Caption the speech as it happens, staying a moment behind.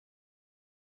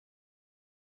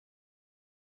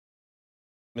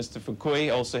Mr.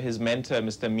 Fukui, also his mentor,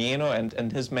 Mr. Mieno,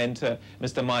 and his mentor,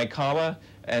 Mr. Maekawa.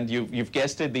 And you've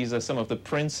guessed it, these are some of the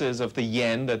princes of the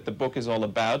yen that the book is all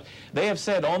about. They have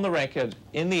said on the record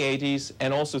in the 80s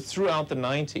and also throughout the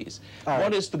 90s,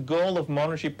 what is the goal of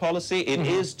monetary policy? It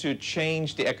is to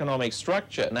change the economic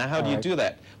structure. Now, how do you do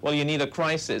that? Well, you need a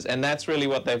crisis, and that's really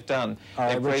what they've done.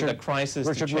 They've created a crisis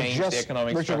to change the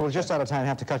economic structure. Richard, we're just out of time. I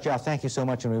have to cut you off. Thank you so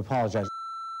much, and we apologize.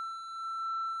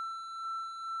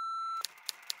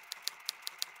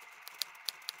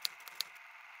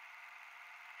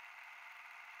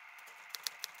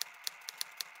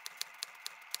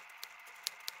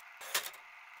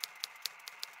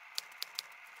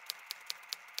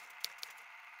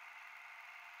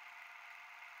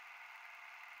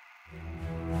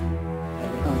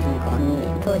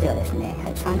当時はですね、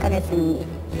3ヶ月に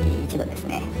一度です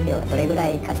ね、要はどれぐら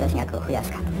い貸出額を増や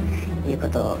すかというこ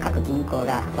とを各銀行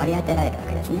が割り当てられるわ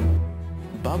けですね。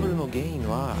バブルの原因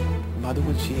は窓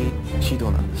口指導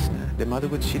なんですね。で、窓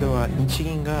口指導は日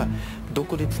銀が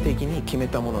独立的に決め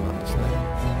たものなんですね。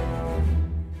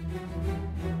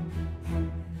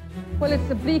Well,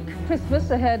 it's a bleak Christmas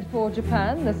ahead for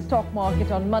Japan. The stock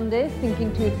market on Monday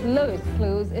sinking to its lowest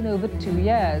close in over 2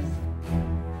 years.